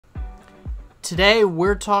Today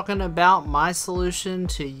we're talking about my solution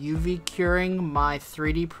to UV curing my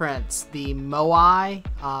 3D prints, the Moai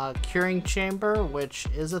curing chamber, which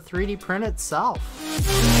is a 3D print itself.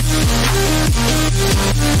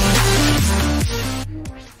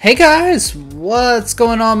 Hey guys, what's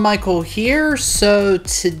going on? Michael here. So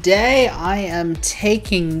today I am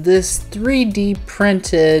taking this 3D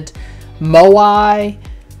printed Moai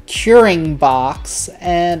curing box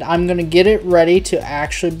and I'm going to get it ready to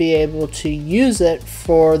actually be able to use it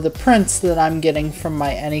for the prints that I'm getting from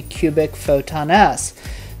my Anycubic Photon S.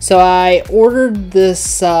 So I ordered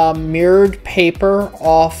this mirrored paper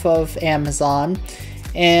off of Amazon,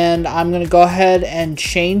 and I'm going to go ahead and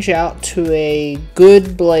change out to a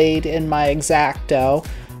good blade in my X-Acto.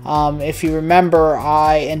 If you remember,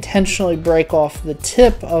 I intentionally break off the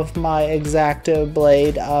tip of my X-Acto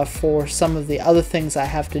blade for some of the other things I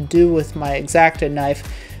have to do with my X-Acto knife,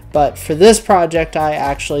 but for this project I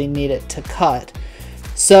actually need it to cut.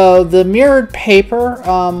 So the mirrored paper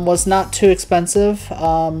was not too expensive.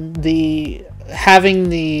 Having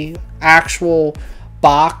the actual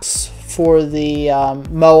box for the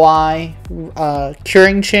Moai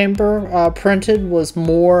curing chamber printed was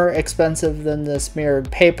more expensive than this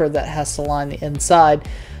mirrored paper that has to line the inside.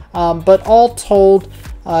 But all told,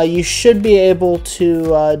 you should be able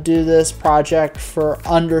to do this project for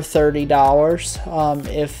under $30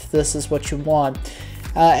 if this is what you want.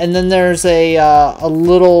 And then there's a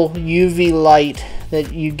little UV light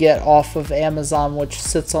that you get off of Amazon, which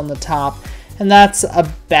sits on the top. And that's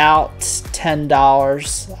about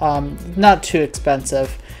 $10, not too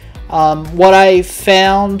expensive. What I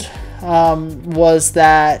found was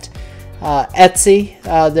that Etsy,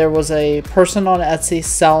 there was a person on Etsy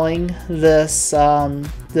selling this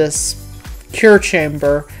this cure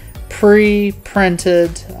chamber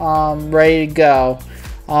pre-printed, ready to go.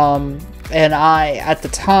 And at the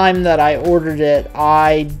time that I ordered it,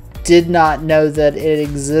 I did not know that it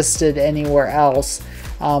existed anywhere else.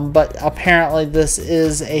 But apparently this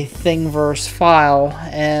is a Thingiverse file,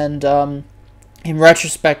 and in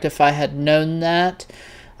retrospect, if I had known that,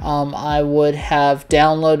 I would have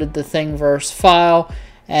downloaded the Thingiverse file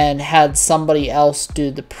and had somebody else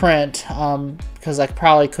do the print, because I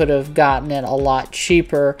probably could have gotten it a lot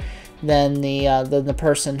cheaper than the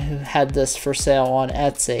person who had this for sale on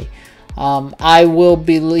Etsy. I will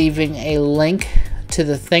be leaving a link to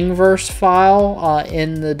the Thingiverse file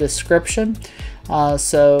in the description.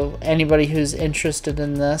 So anybody who's interested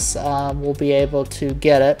in this will be able to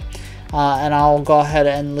get it, and I'll go ahead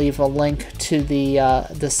and leave a link to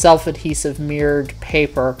the self-adhesive mirrored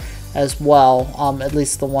paper as well, at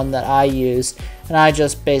least the one that I used, and I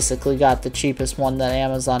just basically got the cheapest one that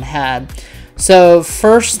Amazon had. So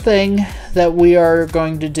first thing that we are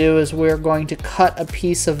going to do is we're going to cut a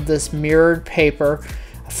piece of this mirrored paper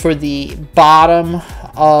for the bottom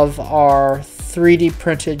of our 3D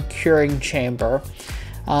printed curing chamber.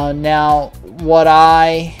 Now what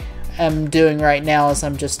I am doing right now is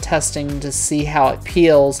I'm just testing to see how it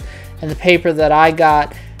peels, and the paper that I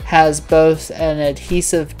got has both an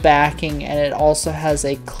adhesive backing and it also has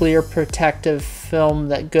a clear protective film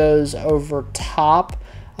that goes over top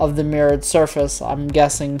of the mirrored surface, I'm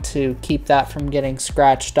guessing to keep that from getting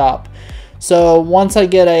scratched up. So once I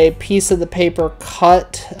get a piece of the paper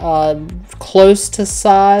cut close to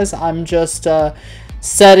size, I'm just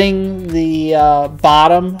setting the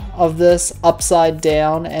bottom of this upside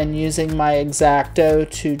down and using my X-Acto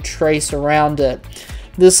to trace around it.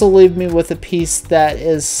 This will leave me with a piece that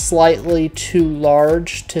is slightly too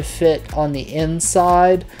large to fit on the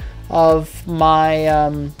inside of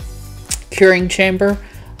my curing chamber.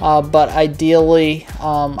 But ideally,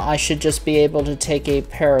 I should just be able to take a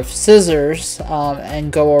pair of scissors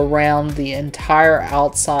and go around the entire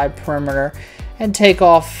outside perimeter and take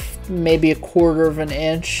off maybe 1/4 of an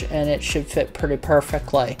inch, and it should fit pretty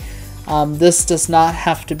perfectly. This does not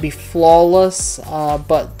have to be flawless,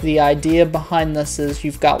 but the idea behind this is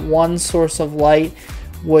you've got one source of light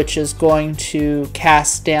which is going to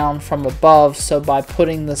cast down from above, so by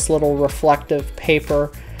putting this little reflective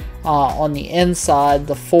paper on the inside,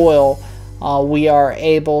 the foil, we are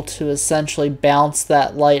able to essentially bounce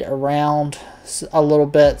that light around a little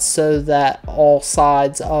bit so that all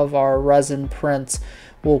sides of our resin prints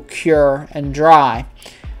will cure and dry.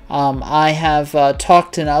 I have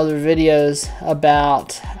talked in other videos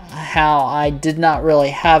about how I did not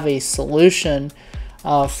really have a solution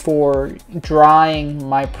for drying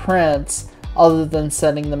my prints other than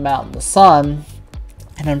setting them out in the sun,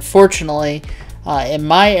 and unfortunately in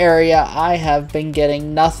my area I have been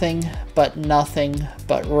getting nothing but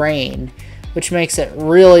rain, which makes it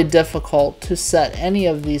really difficult to set any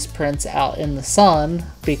of these prints out in the sun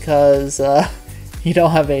because you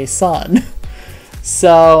don't have a sun.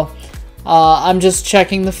 So I'm just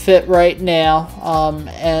checking the fit right now,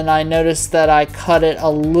 and I noticed that I cut it a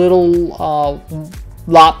little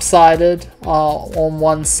lopsided on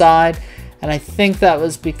one side, and I think that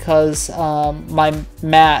was because my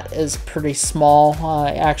mat is pretty small.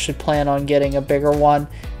 I actually plan on getting a bigger one,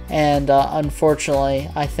 and unfortunately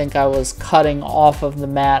I think I was cutting off of the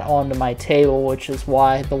mat onto my table, which is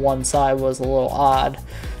why the one side was a little odd.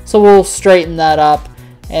 So we'll straighten that up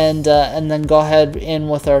and then go ahead in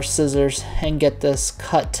with our scissors and get this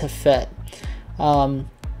cut to fit.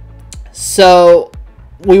 So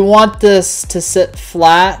we want this to sit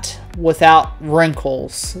flat without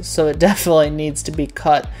wrinkles, so it definitely needs to be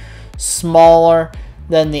cut smaller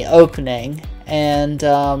than the opening, and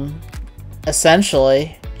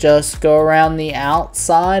essentially just go around the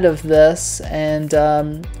outside of this and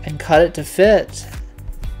cut it to fit.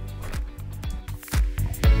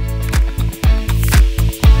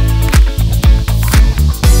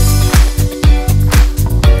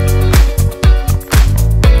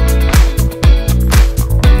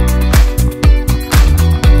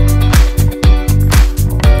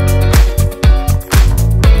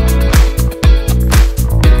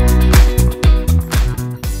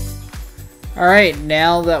 Alright,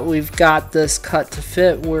 now that we've got this cut to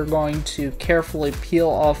fit, we're going to carefully peel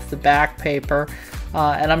off the back paper,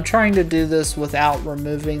 and I'm trying to do this without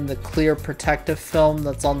removing the clear protective film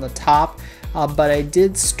that's on the top, but I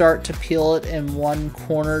did start to peel it in one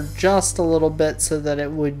corner just a little bit so that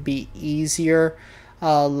it would be easier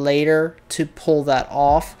later to pull that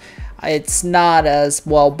off. It's not as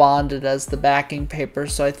well bonded as the backing paper,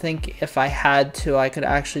 so I think if I had to, I could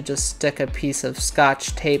actually just stick a piece of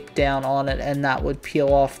Scotch tape down on it and that would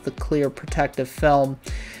peel off the clear protective film.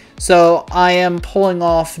 So I am pulling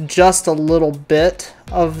off just a little bit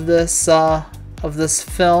of this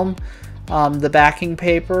film, the backing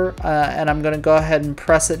paper, and I'm going to go ahead and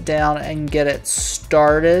press it down and get it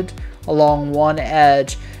started along one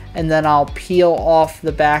edge. And then I'll peel off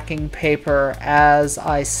the backing paper as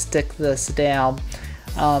I stick this down.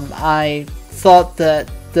 I thought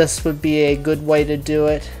that this would be a good way to do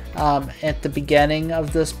it at the beginning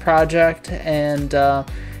of this project, and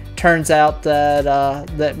turns out that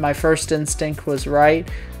that my first instinct was right.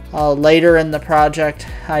 Later in the project,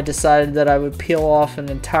 I decided that I would peel off an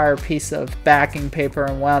entire piece of backing paper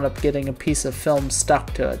and wound up getting a piece of film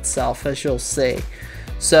stuck to itself, as you'll see.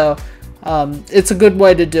 So it's a good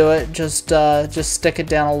way to do it. Just stick it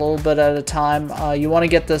down a little bit at a time. You want to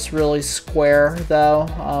get this really square though,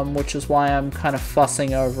 which is why I'm kind of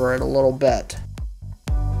fussing over it a little bit.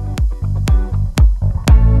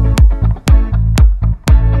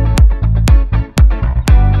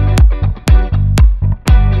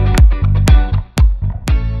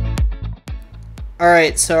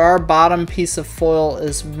 Alright, so our bottom piece of foil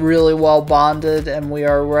is really well bonded, and we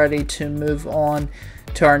are ready to move on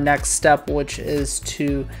to our next step, which is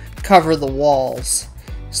to cover the walls.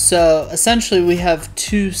 So essentially we have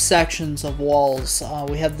two sections of walls.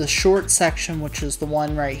 We have the short section, which is the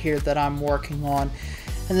one right here that I'm working on,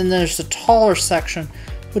 and then there's the taller section,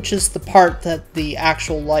 which is the part that the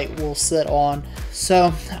actual light will sit on.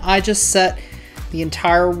 So I just set the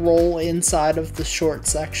entire roll inside of the short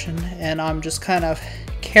section, and I'm just kind of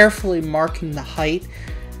carefully marking the height,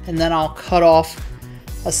 and then I'll cut off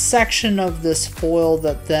a section of this foil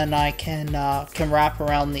that then I can wrap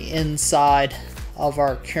around the inside of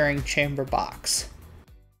our curing chamber box.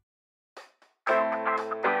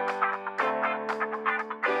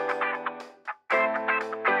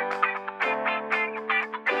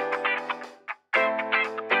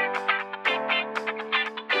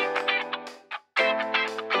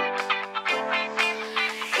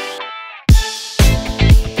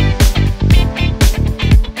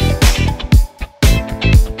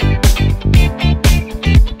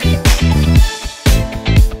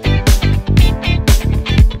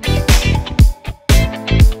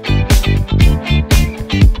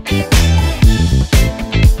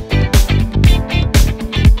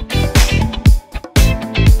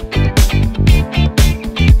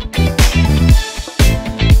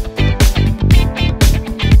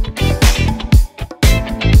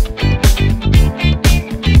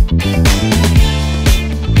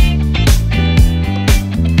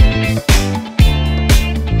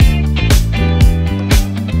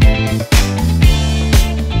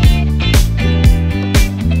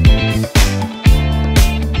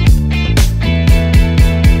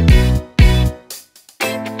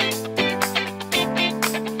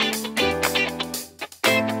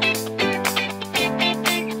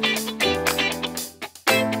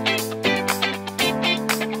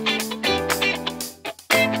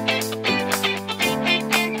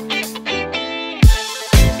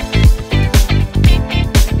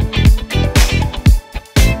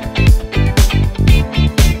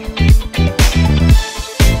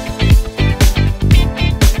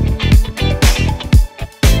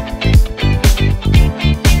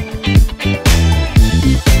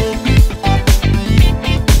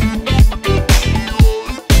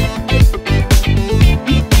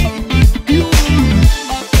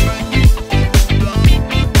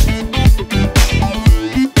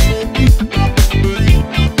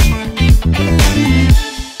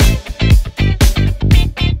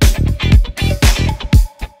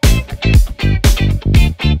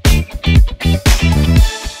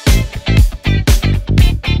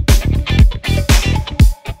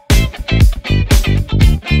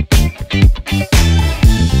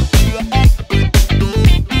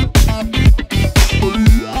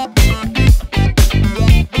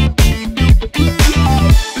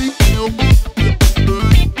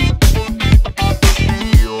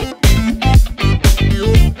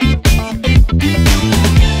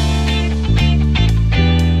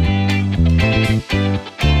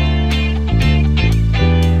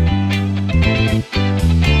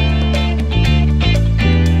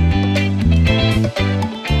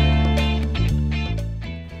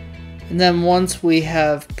 then once we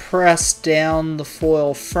have pressed down the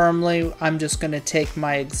foil firmly, I'm just going to take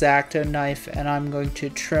my X-Acto knife and I'm going to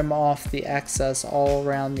trim off the excess all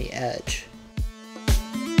around the edge.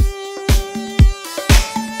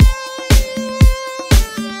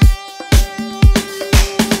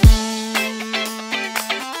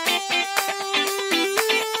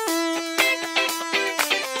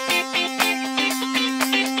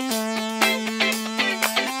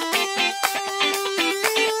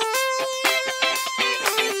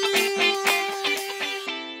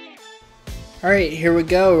 Alright, here we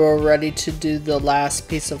go. We're ready to do the last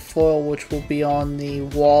piece of foil, which will be on the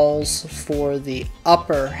walls for the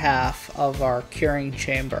upper half of our curing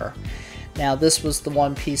chamber. Now this was the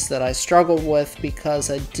one piece that I struggled with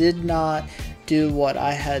because I did not do what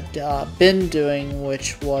I had been doing,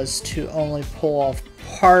 which was to only pull off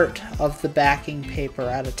part of the backing paper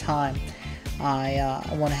at a time. I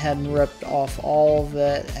went ahead and ripped off all of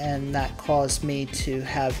it, and that caused me to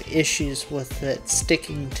have issues with it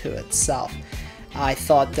sticking to itself. I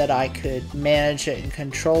thought that I could manage it and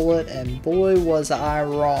control it, and boy was I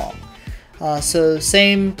wrong. So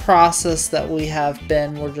same process that we have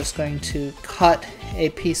been, we're just going to cut a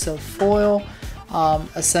piece of foil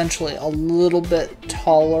essentially a little bit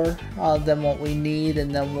taller than what we need,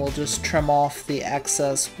 and then we'll just trim off the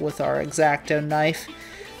excess with our X-Acto knife.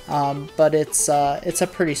 But it's a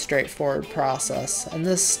pretty straightforward process, and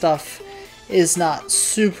this stuff is not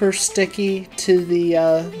super sticky to the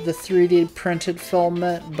 3D printed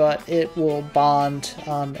filament, but it will bond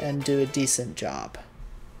and do a decent job.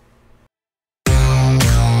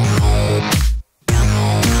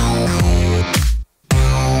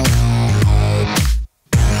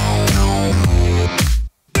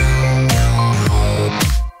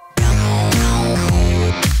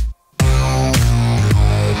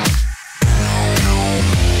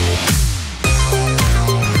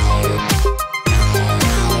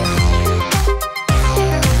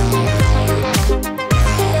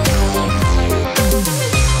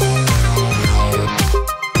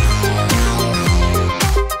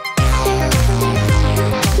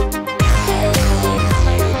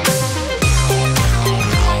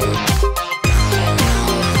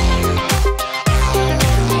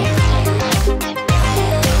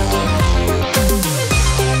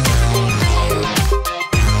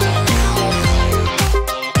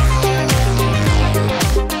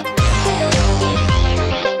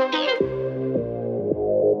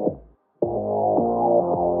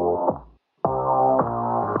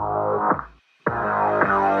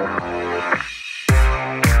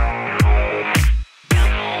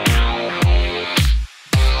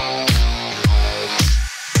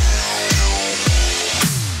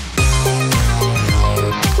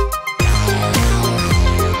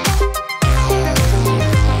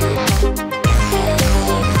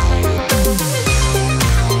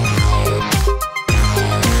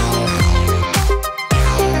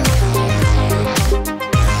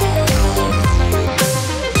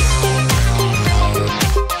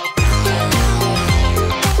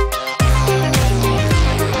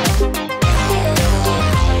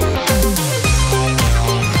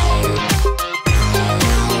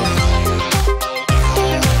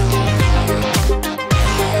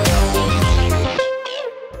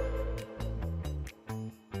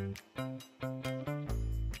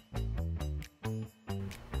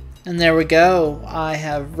 And there we go. I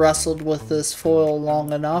have wrestled with this foil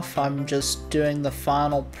long enough. I'm just doing the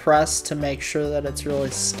final press to make sure that it's really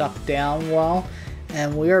stuck down well.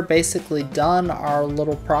 And we are basically done our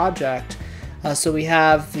little project. So we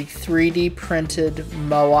have the 3D printed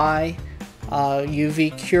Moai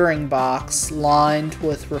UV curing box lined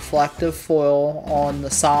with reflective foil on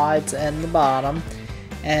the sides and the bottom.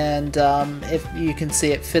 And if you can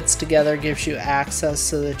see, it fits together, gives you access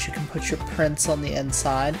so that you can put your prints on the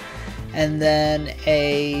inside. And then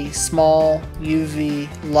a small UV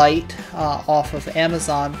light off of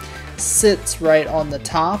Amazon sits right on the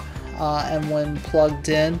top, and when plugged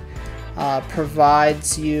in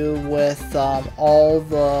provides you with all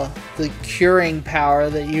the curing power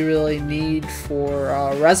that you really need for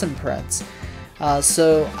resin prints.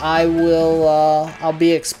 So I'll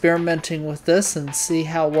be experimenting with this and see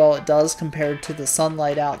how well it does compared to the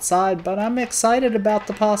sunlight outside, but I'm excited about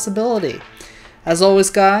the possibility. As always,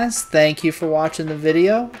 guys, thank you for watching the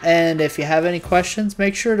video, and if you have any questions,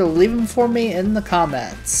 make sure to leave them for me in the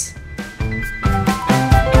comments.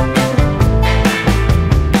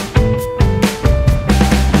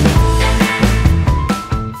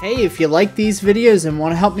 Hey, if you like these videos and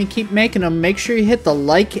want to help me keep making them, make sure you hit the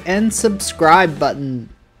like and subscribe button.